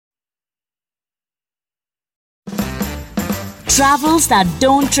Travels that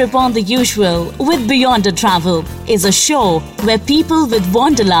don't trip on the usual with Beyond a Travel is a show where people with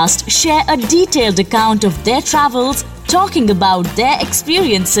wanderlust share a detailed account of their travels, talking about their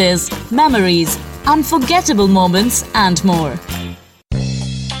experiences, memories, unforgettable moments and more.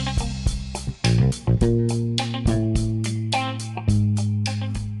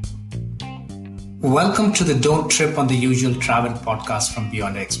 Welcome to the Don't Trip on the Usual Travel podcast from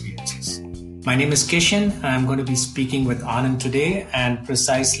Beyond Experiences. My name is Kishan and I'm going to be speaking with Anand today and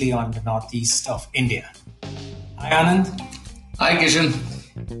precisely on the northeast of India. Hi Anand. Hi Kishan.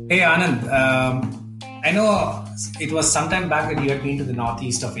 Hey Anand, I know it was some time back that you had been to the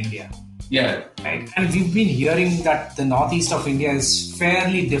northeast of India. Yeah. Right? And we've been hearing that the northeast of India is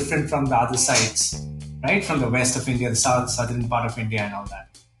fairly different from the other sides, right? From the west of India, the southern part of India and all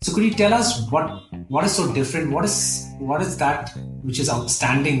that. So could you tell us what is so different? What is that which is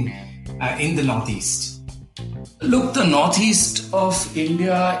outstanding in the Northeast? Look, the Northeast of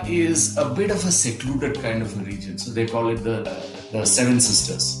India is a bit of a secluded kind of a region. So they call it the Seven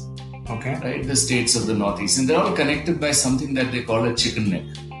Sisters. Okay. Right? The states of the Northeast. And they're all connected by something that they call a chicken neck.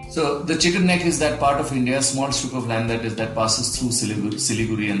 So the chicken neck is that part of India, a small strip of land that passes through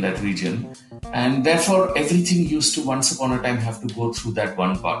Siliguri and that region. And therefore, everything used to once upon a time have to go through that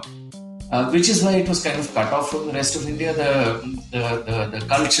one part. Which is why it was kind of cut off from the rest of India. The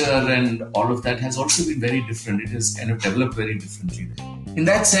culture and all of that has also been very different. It has kind of developed very differently. In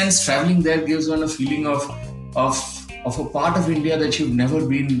that sense, traveling there gives one a feeling of a part of India that you've never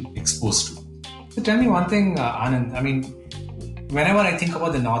been exposed to. So tell me one thing, Anand. I mean, whenever I think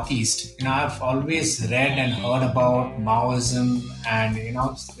about the Northeast, I've always read and heard about Maoism and,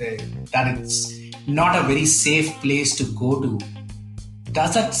 that it's not a very safe place to go to.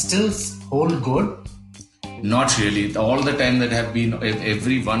 Does that still hold good? Not really. All the time that have been,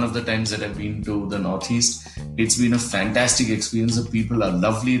 every one of the times that I've been to the Northeast, it's been a fantastic experience. The people are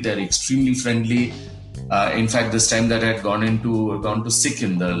lovely. They're extremely friendly. In fact, this time that I had gone to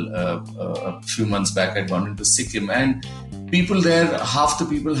Sikkim, a few months back, I'd gone into Sikkim, and people there, half the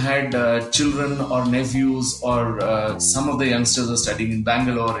people had children or nephews, or some of the youngsters were studying in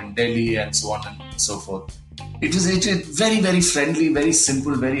Bangalore, in Delhi, and so on and so forth. It was very, very friendly, very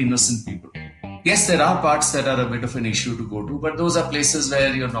simple, very innocent people. Yes, there are parts that are a bit of an issue to go to, but those are places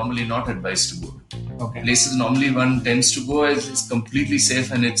where you're normally not advised to go to. Okay. Places normally one tends to go is completely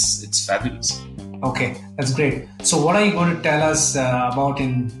safe and it's fabulous. Okay, that's great. So what are you going to tell us about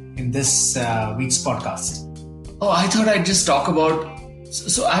in this week's podcast? Oh, I thought I'd just talk about.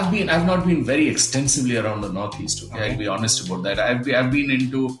 So I've not been very extensively around the Northeast. Okay, I'll be honest about that. I've been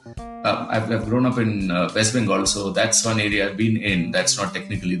into. I've grown up in West Bengal, so that's one area I've been in. That's not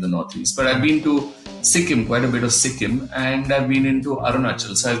technically the Northeast, but I've been to Sikkim, quite a bit of Sikkim, and I've been into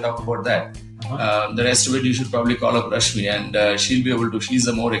Arunachal. So I'll talk about that. The rest of it you should probably call up Rashmi, and she'll be able to. She's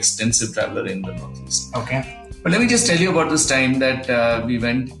a more extensive traveler in the Northeast. Okay. But let me just tell you about this time that we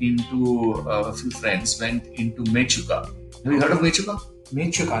went into, a few friends went into Mechuka. Have you heard of Mechuka?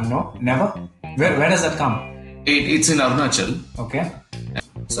 Mechuka, no, never. Where does that come? It's in Arunachal. Okay.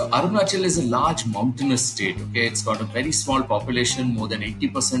 So Arunachal is a large mountainous state. Okay, it's got a very small population, more than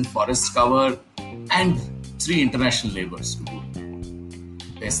 80% forest cover, and 3 international labours to do.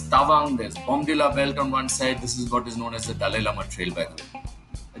 There's Tawang, there's Bongdila Belt on one side. This is what is known as the Dalai Lama Trail, by the way.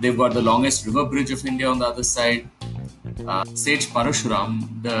 They've got the longest river bridge of India on the other sage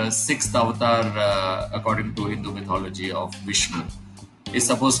Parashuram, the 6th avatar, according to Hindu mythology, of Vishnu, is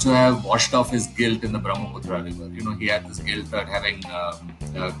supposed to have washed off his guilt in the Brahmaputra river. He had this guilt at having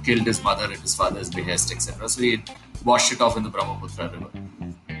killed his mother at his father's behest, etc. So he washed it off in the Brahmaputra river.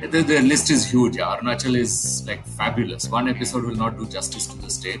 The list is huge. Arunachal is like fabulous. One episode will not do justice to the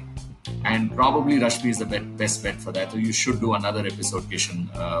state. And probably Rashmi is the best bet for that. So you should do another episode, Kishan,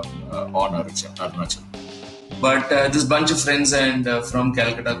 on Arunachal. But this bunch of friends and from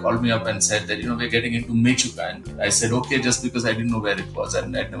Calcutta called me up and said that, we're getting into Mechuka. And I said, okay, just because I didn't know where it was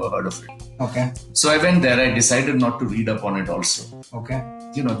and I'd never heard of it. Okay. So I went there. I decided not to read up on it also. Okay.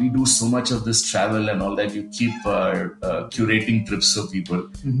 We do so much of this travel and all that. You keep curating trips for people.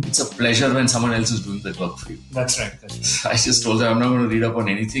 Mm-hmm. It's a pleasure when someone else is doing the work for you. That's right. I just told them, I'm not going to read up on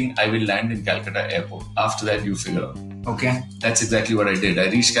anything. I will land in Calcutta airport. After that, you figure out. Okay. That's exactly what I did. I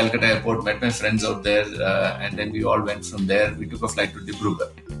reached Calcutta airport, met my friends out there, and then we all went from there. We took a flight to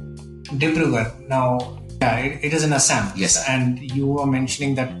Dibrugarh. Dibrugarh. Now, it is in Assam. Yes. And you were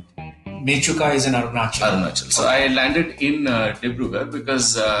mentioning that Mechuka is in Arunachal. So I landed in Dibrugarh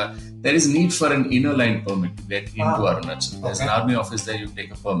because there is need for an inner line permit to get into Arunachal. There's an army office there, you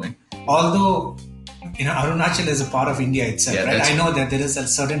take a permit. Although, Arunachal is a part of India itself, right? I know that there is a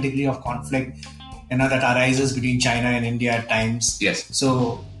certain degree of conflict that arises between China and India at times. Yes.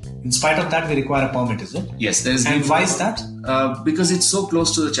 So, in spite of that, we require a permit, is it? Yes. And why is that? Because it's so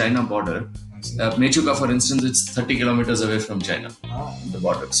close to the China border. Mechuka, for instance, it's 30 kilometers away from China, the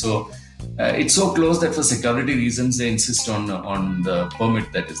border. So it's so close that for security reasons, they insist on the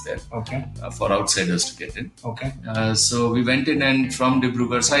permit that is there for outsiders to get in. Okay. So we went in, and from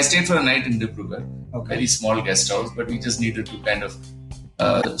Dibrugarh, so I stayed for a night in Dibrugarh, very small guest house, but we just needed to kind of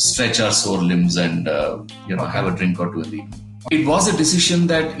stretch our sore limbs and have a drink or two in the evening. It was a decision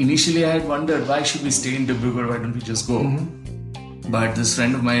that initially I had wondered, why should we stay in Dibrugarh? Why don't we just go? But this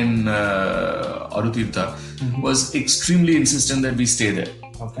friend of mine, Arutirtha, was extremely insistent that we stay there.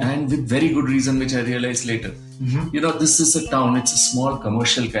 And with very good reason, which I realized later. This is a town, it's a small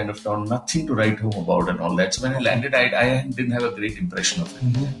commercial kind of town, nothing to write home about and all that. So when I landed, I didn't have a great impression of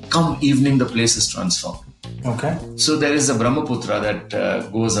it. Come evening, the place is transformed. Okay. So there is a Brahmaputra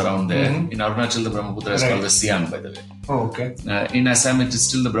that goes around there. In Arunachal, the Brahmaputra is called the Siam, by the way. Oh, okay. In Assam, it is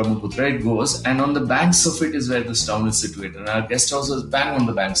still the Brahmaputra. It goes, and on the banks of it is where this town is situated. And our guest house was bang on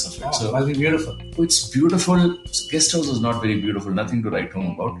the banks of it. Oh, so must be beautiful. It's beautiful. Guest house was not very beautiful, nothing to write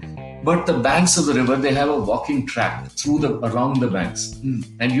home about. But the banks of the river, they have a walking track around the banks.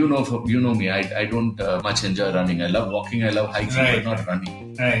 And you know me, I don't much enjoy running. I love walking, I love hiking, but not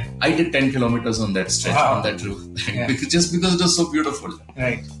running. Right. I did 10 kilometers on that stretch, on that route, just because it was so beautiful.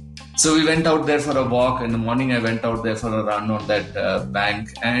 Right. So we went out there for a walk. In the morning, I went out there for a run on that bank,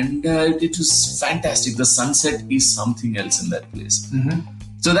 and it was fantastic. The sunset is something else in that place.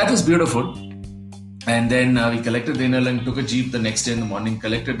 So that was beautiful. And then we collected the inner line, took a jeep the next day in the morning,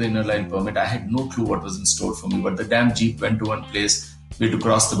 collected the inner line permit. I had no clue what was in store for me, but the damn jeep went to one place. We had to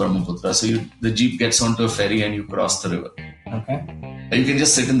cross the Brahmaputra. So the jeep gets onto a ferry and you cross the river. Okay. You can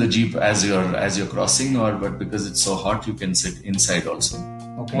just sit in the jeep as you're crossing, but because it's so hot, you can sit inside also.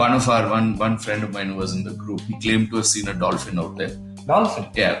 Okay. One friend of mine who was in the group, he claimed to have seen a dolphin out there. Dolphin?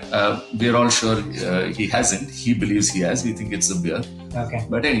 Yeah. We're all sure he hasn't. He believes he has. We think it's a bear. Okay.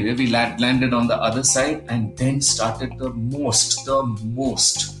 But anyway, we landed on the other side and then started the most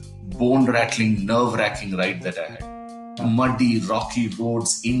bone-rattling, nerve-wracking ride that I had. Muddy, rocky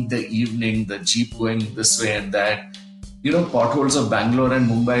roads in the evening, the jeep going this way and that. Potholes of Bangalore and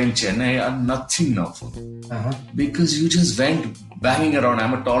Mumbai and Chennai are nothing now for me. Because you just went banging around.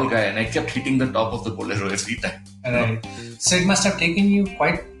 I'm a tall guy and I kept hitting the top of the Bolero every time. Right. So it must have taken you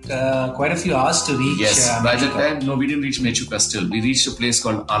quite a few hours to reach. Yes. By the time, no, we didn't reach Mechuka still. We reached a place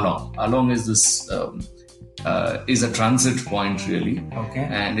called Along. Along is this is a transit point really. Okay.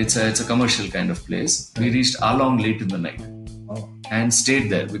 And it's a commercial kind of place. We reached Along late in the night. And stayed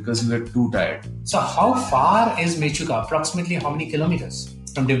there because we were too tired. So how far is Mechuka? Approximately how many kilometers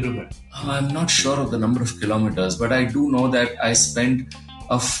from Dibrugarh? I'm not sure of the number of kilometers, but I do know that I spent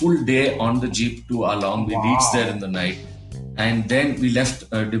a full day on the jeep to Along. We reached there in the night. And then we left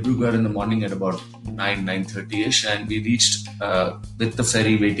Dibrugarh in the morning at about 9:30ish. And we reached with the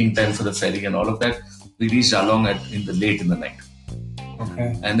ferry, waiting time for the ferry and all of that. We reached Along late in the night.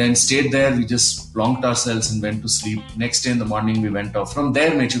 Okay. And then stayed there. We just plonked ourselves and went to sleep. Next day in the morning, we went off. From there,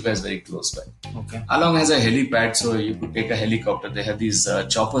 Mechuka is very close by. Okay. Along has a helipad, so you could take a helicopter. They have these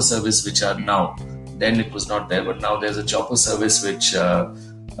chopper service, which are now. Then it was not there, but now there's a chopper service which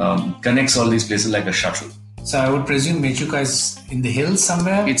connects all these places like a shuttle. So I would presume Mechuka is in the hills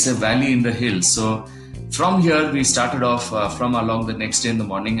somewhere? It's a valley in the hills. So from here, we started off from Along the next day in the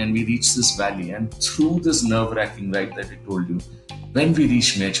morning, and we reached this valley. And through this nerve-wracking ride that I told you, when we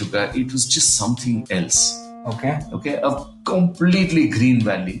reached Mechuka, it was just something else. Okay. A completely green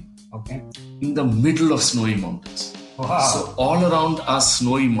valley. Okay. In the middle of snowy mountains. Wow. So all around are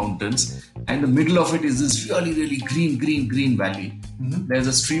snowy mountains, and the middle of it is this really, really green valley. There's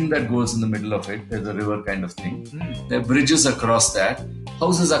a stream that goes in the middle of it. There's a river kind of thing. There are bridges across that.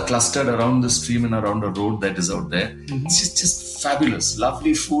 Houses are clustered around the stream and around a road that is out there. It's just fabulous.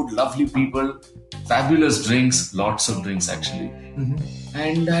 Lovely food, lovely people, fabulous drinks, lots of drinks actually.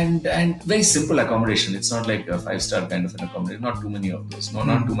 And very simple accommodation. It's not like a 5-star kind of an accommodation. Not too many of those. No,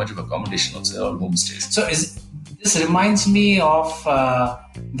 not too much of accommodation. Also, they're all homestays. So this reminds me of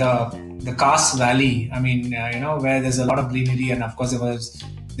the Khas Valley. I mean, where there's a lot of greenery, and of course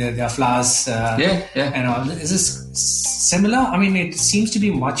there are flowers. And all. Is this similar? I mean, it seems to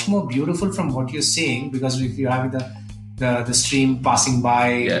be much more beautiful from what you're saying, because if you have the stream passing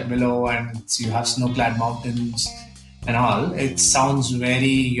by below, and you have snow-clad mountains and all, it sounds very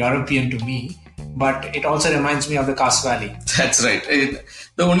European to me. but it also reminds me of the Khas Valley. That's right.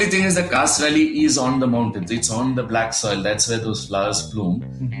 The only thing is the Khas Valley is on the mountains. It's on the black soil. That's where those flowers bloom.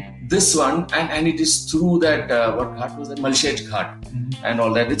 This one, and it is through that, what ghat was that? Malshej Ghat and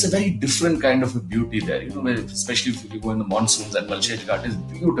all that. It's a very different kind of a beauty there. Especially if you go in the monsoons, and Malshej Ghat is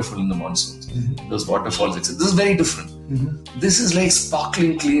beautiful in the monsoons. Those waterfalls, etc. This is very different. This is like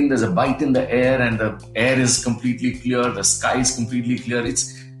sparkling clean. There's a bite in the air, and the air is completely clear. The sky is completely clear.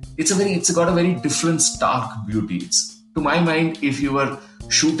 It's got a very different, stark beauty. To my mind, if you were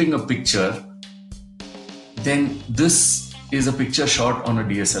shooting a picture, then this is a picture shot on a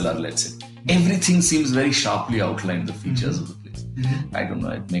DSLR, let's say. Everything seems very sharply outlined, the features of the place. I don't know,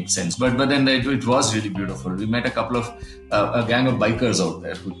 it makes sense. But then it was really beautiful. We met a couple of, a gang of bikers out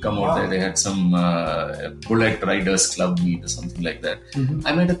there who'd come out there. They had some Bullet Riders Club meet or something like that.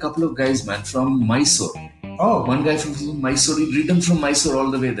 I met a couple of guys, man, from Mysore. Oh. One guy from Mysore, he'd ridden from Mysore all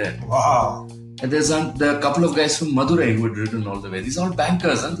the way there. Wow. And there are a couple of guys from Madurai who had ridden all the way. These are all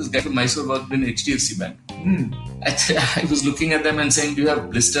bankers. This guy from Mysore worked in HDFC Bank. I was looking at them and saying, do you have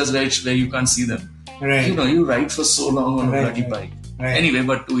blisters where you can't see them? Right. You ride for so long on a bloody bike. Right. Anyway,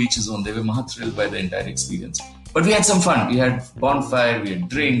 but to each his own. They were thrilled by the entire experience. But we had some fun. We had bonfire, we had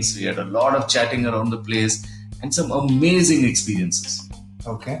drinks, we had a lot of chatting around the place, and some amazing experiences.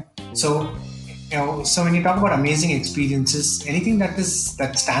 Okay. So when you talk about amazing experiences, anything that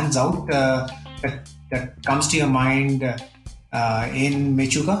stands out that comes to your mind in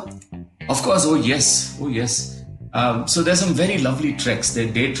Mechuka? Of course. Oh yes. So there's some very lovely treks.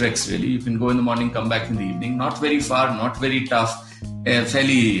 They're day treks, really. You can go in the morning, come back in the evening. Not very far, not very tough.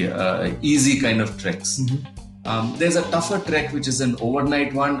 Fairly easy kind of treks. There's a tougher trek, which is an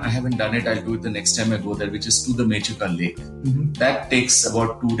overnight one. I haven't done it. I'll do it the next time I go there, which is to the Mechuka lake. That takes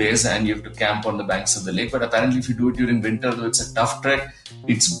about 2 days, and you have to camp on the banks of the lake. But apparently, if you do it during winter, though it's a tough trek,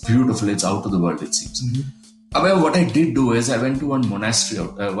 it's beautiful. It's out of the world, it seems. However, what I did do is I went to one monastery.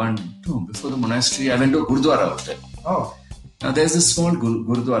 Before the monastery, I went to a Gurdwara out there. Oh. Now, there's this small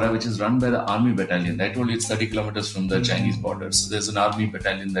Gurdwara which is run by the army battalion. I told you it's 30 kilometers from the Chinese border. So there's an army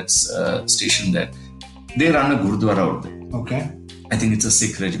battalion that's stationed there. They run a Gurdwara out there. Okay. I think it's a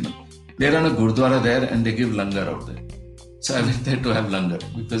Sikh regiment. They run a Gurdwara there and they give langar out there. So I went there to have langar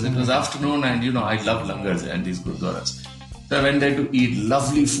because it was afternoon and I love langars and these Gurdwaras. So I went there to eat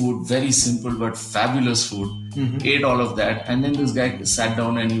lovely food, very simple but fabulous food. Ate all of that, and then this guy sat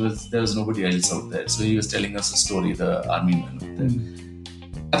down and there was nobody else out there. So he was telling us a story, the army man out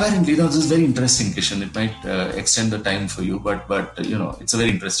there. Apparently, this is very interesting, Kishan. It might extend the time for you, but it's a very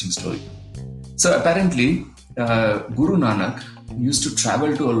interesting story. So apparently, Guru Nanak used to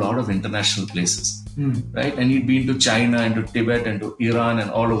travel to a lot of international places. Right, and he'd been to China and to Tibet and to Iran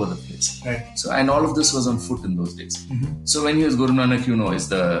and all over the place. Right. So, and all of this was on foot in those days. So when he was Guru Nanak, is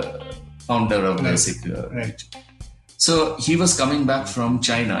the founder of the Sikh religion. So he was coming back from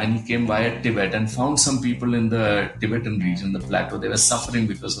China and he came via Tibet and found some people in the Tibetan region, the plateau. They were suffering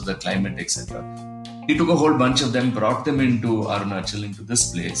because of the climate, etc. He took a whole bunch of them, brought them into Arunachal, into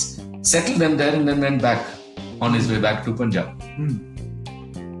this place, settled them there, and then went back on his way back to Punjab.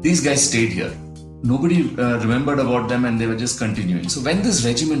 These guys stayed here. Nobody remembered about them and they were just continuing. So when this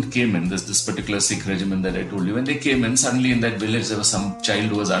regiment came in, this particular Sikh regiment that I told you, when they came in, suddenly in that village there was some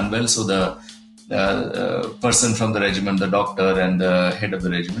child who was unwell. So the person from the regiment, the doctor and the head of the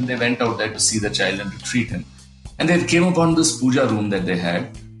regiment, they went out there to see the child and to treat him. And they came upon this puja room that they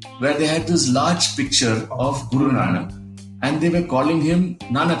had, where they had this large picture of Guru Nanak and they were calling him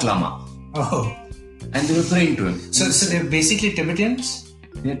Nanak Lama. Oh. And they were praying to him. So they're basically Tibetans?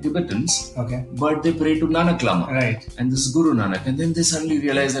 They're Tibetans, okay, but they pray to Nanak Lama. Right. And this is Guru Nanak. And then they suddenly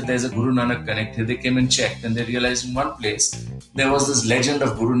realized that there's a Guru Nanak connected. They came and checked and they realized in one place there was this legend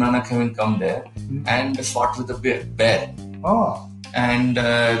of Guru Nanak having come there and fought with a bear. Oh. And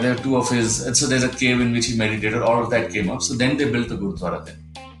there are two of his, and so there's a cave in which he meditated. All of that came up. So then they built the Gurudwara there.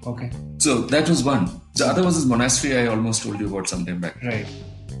 Okay. So that was one. The other was this monastery I almost told you about some time back. Right.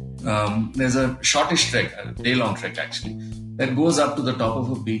 There's a shortish trek, a day-long trek actually, that goes up to the top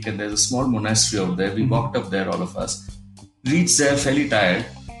of a peak and there's a small monastery out there. We walked up there, all of us. Reached there fairly tired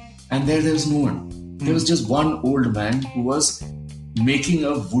and there was no one. There was just one old man who was making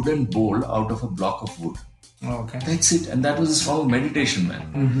a wooden bowl out of a block of wood. Oh, okay. That's it. And that was his form of meditation,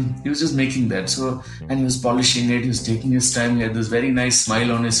 man. He was just making that. So, and he was polishing it. He was taking his time. He had this very nice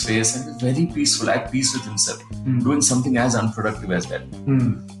smile on his face and he was very peaceful, at peace with himself, doing something as unproductive as that.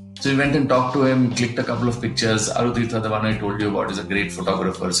 So we went and talked to him, clicked a couple of pictures. Arutitha, the one I told you about, is a great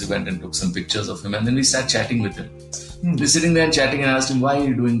photographer. So we went and took some pictures of him and then we sat chatting with him. We're sitting there and chatting and I asked him, why are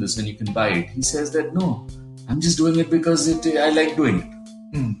you doing this when you can buy it? He says that, no, I'm just doing it because I like doing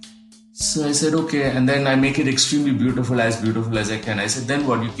it. So I said, okay. And then I make it extremely beautiful as I can. I said, then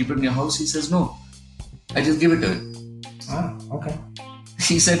what? You keep it in your house? He says, no. I just give it to him. Ah, okay.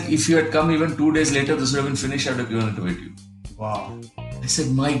 He said, if you had come even 2 days later, this would have been finished. I would have given it away to you. Wow. I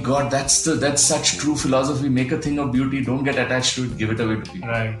said, my God, that's such true philosophy. Make a thing of beauty. Don't get attached to it. Give it away to people.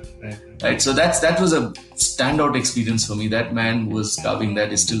 Right. So that was a standout experience for me. That man who was carving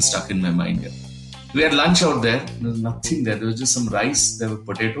that is still stuck in my mind. Yeah. We had lunch out there. There was nothing there. There was just some rice. There were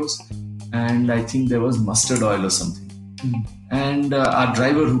potatoes. And I think there was mustard oil or something. And our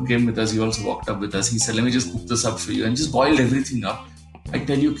driver who came with us, he also walked up with us. He said, let me just cook this up for you. And just boiled everything up. I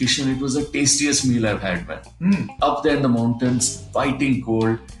tell you, Kishan, it was the tastiest meal I've had, man. Up there in the mountains, biting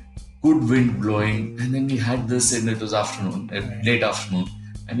cold, good wind blowing. And then we had this, and it was afternoon, late afternoon.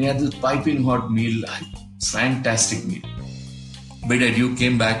 And we had this piping hot meal. Fantastic meal. But you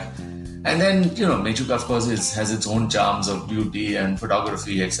came back. And then, Mechuka, of course, has its own charms of beauty and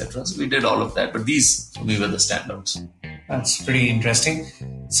photography, etc. So we did all of that. But these, for me, were the standouts. That's pretty interesting.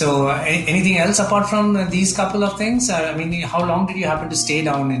 So, anything else apart from these couple of things? I mean, how long did you happen to stay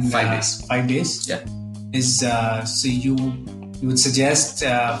down in 5 days? 5 days? Yeah. So you would suggest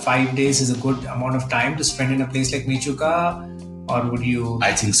 5 days is a good amount of time to spend in a place like Mechuka, or would you?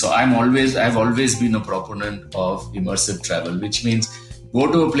 I think so. I've always been a proponent of immersive travel, which means go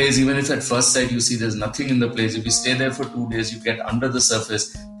to a place, even if at first sight you see there's nothing in the place. If you stay there for 2 days, you get under the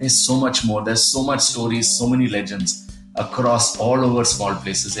surface. There's so much more. There's so much stories, so many legends across all over small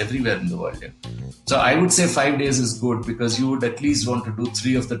places everywhere in the world. Yeah. So I would say 5 days is good because you would at least want to do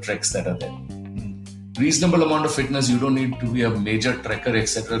 3 of the treks that are there. Reasonable amount of fitness. You don't need to be a major trekker,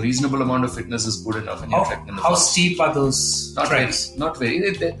 etc. Reasonable amount of fitness is good enough. How steep are those treks? Not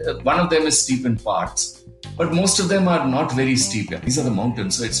very. One of them is steep in parts. But most of them are not very steep. Yeah. These are the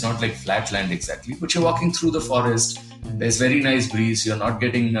mountains, so it's not like flat land exactly. But you're walking through the forest. There's very nice breeze. You're not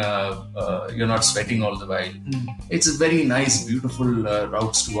getting, you're not sweating all the while. It's a very nice, beautiful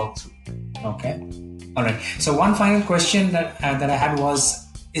routes to walk through. Okay. All right. So one final question that I had was,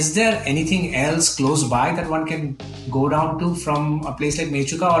 is there anything else close by that one can go down to from a place like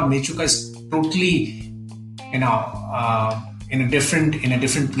Mechuka, or Mechuka is totally, in a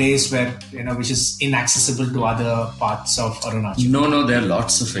different place where, which is inaccessible to other parts of Arunachal? No, there are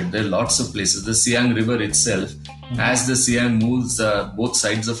lots of it. There are lots of places. The Siang River itself, as the Siang moves, both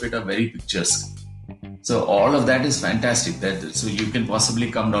sides of it are very picturesque. So all of that is fantastic. So you can possibly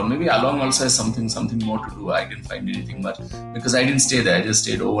come down. Maybe Along also has something more to do. I didn't find anything much because I didn't stay there. I just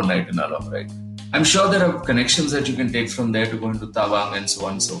stayed overnight in Along, right? I'm sure there are connections that you can take from there to go into Tawang and so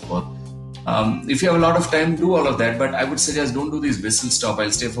on and so forth. If you have a lot of time, do all of that. But I would suggest don't do these whistle stop.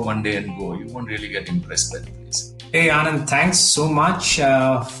 I'll stay for 1 day and go. You won't really get impressed by the place. Hey Anand, thanks so much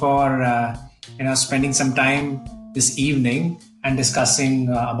for spending some time this evening and discussing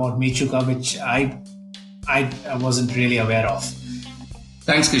about Mechuka, which I wasn't really aware of.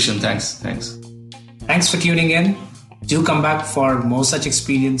 Thanks, Kishan. Thanks. Thanks for tuning in. Do come back for more such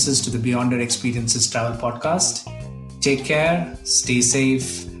experiences to the Beyond Our Experiences Travel Podcast. Take care, stay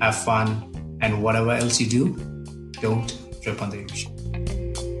safe, have fun, and whatever else you do, don't trip on the usual.